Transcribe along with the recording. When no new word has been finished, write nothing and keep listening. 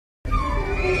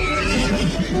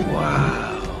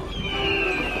Wow.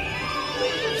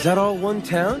 Is that all one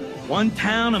town? One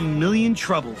town, a million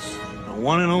troubles. The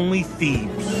one and only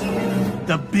Thebes.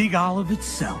 The Big Olive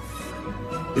itself.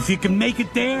 If you can make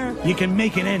it there, you can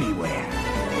make it anywhere.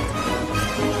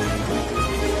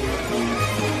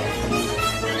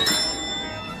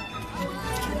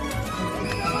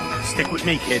 Stick with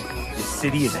me, kid. This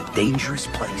city is a dangerous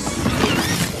place.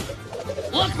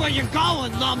 Look where you're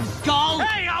going, numbskull!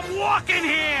 Hey, I'm walking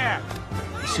here!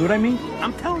 You see what I mean?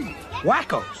 I'm telling you,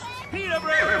 wackos. Pita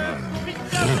bread! Pita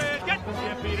bread! Get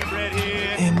your pita bread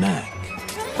here! Hey, Mac.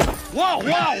 Whoa,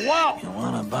 whoa, whoa! You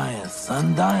wanna buy a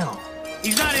sundial?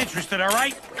 He's not interested, all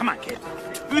right? Come on, kid.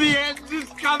 The end is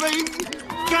coming!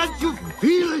 Can't you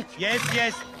feel it? Yes,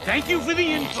 yes. Thank you for the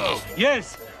info.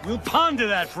 Yes, we'll ponder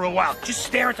that for a while. Just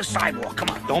stare at the sidewalk. Come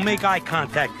on, don't make eye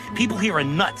contact. People here are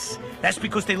nuts. That's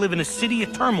because they live in a city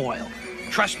of turmoil.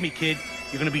 Trust me, kid.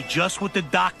 You're gonna be just what the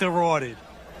doctor ordered.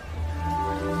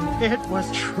 It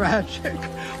was tragic.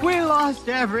 We lost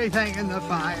everything in the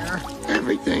fire.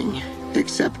 Everything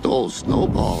except old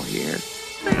Snowball here.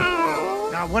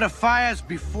 Now, what are fires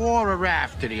before or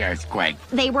after the earthquake?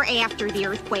 They were after the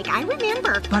earthquake, I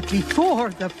remember. But before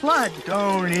the flood,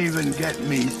 Don't even get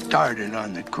me started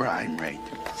on the crime rate.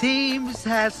 Thebes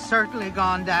has certainly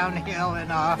gone downhill in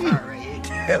a hurry.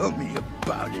 Tell me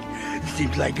about it.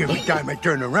 Seems like every time I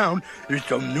turn around, there's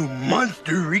some new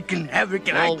monster wreaking havoc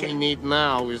and All we need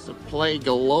now is a plague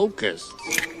of locusts.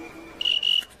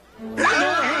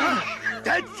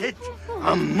 That's it.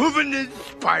 I'm moving this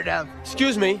part out.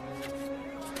 Excuse me.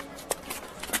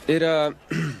 It,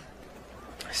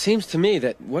 seems to me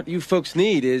that what you folks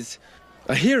need is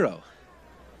a hero.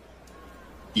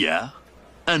 Yeah?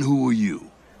 And who are you?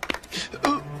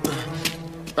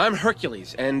 I'm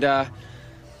Hercules, and,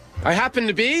 I happen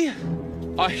to be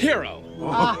a hero.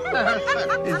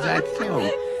 Is that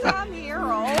so? Some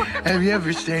hero. Have you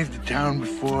ever saved a town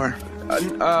before?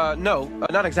 No,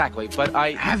 not exactly, but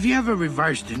I... Have you ever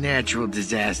reversed a natural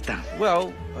disaster?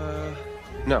 Well,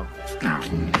 no. Now,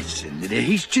 listen,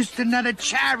 he's just another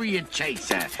chariot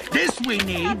chaser. This we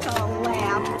need. That's a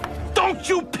laugh. Don't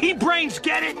you pea-brains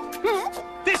get it?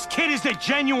 This kid is a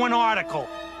genuine article.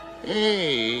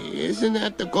 Hey, isn't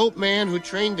that the goat man who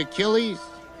trained Achilles?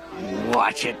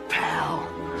 Watch it, pal.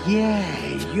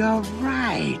 Yeah, you're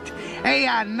right. Hey,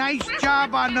 nice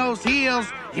job on those heels.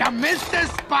 You missed the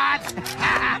spot.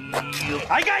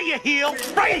 I got your heel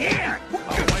right here.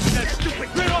 That stupid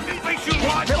grin off your face, you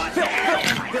want?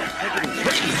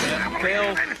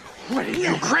 Phil. What are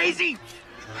you, crazy?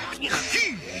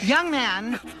 Young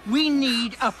man, we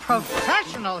need a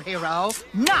professional hero,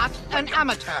 not an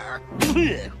amateur.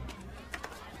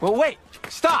 Well, wait.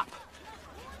 Stop.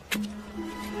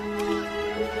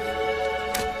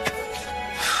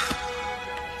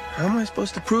 How am I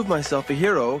supposed to prove myself a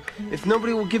hero if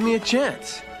nobody will give me a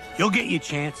chance? You'll get your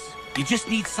chance. You just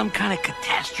need some kind of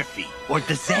catastrophe or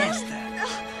disaster.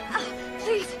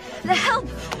 Please, the help!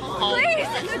 Please!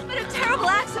 There's been a terrible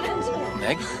accident!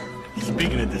 Meg?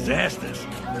 Speaking of disasters.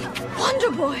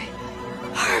 Wonder Boy!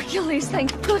 Hercules,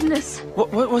 thank goodness!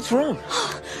 What's wrong?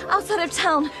 Outside of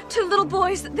town, two little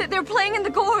boys, they're playing in the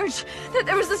gorge.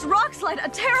 There was this rock slide, a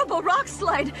terrible rock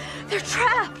slide. They're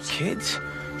trapped. Kids?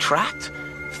 Trapped?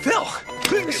 Phil,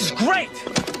 this is great!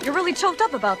 You're really choked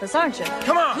up about this, aren't you?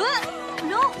 Come on!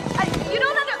 No, you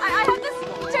don't I have this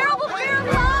terrible fear of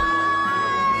heights!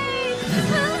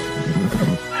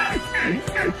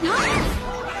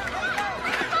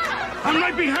 I'm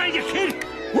right behind you, kid.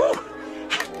 Woo!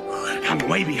 I'm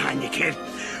way behind you, kid.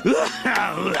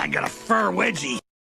 I got a fur wedgie.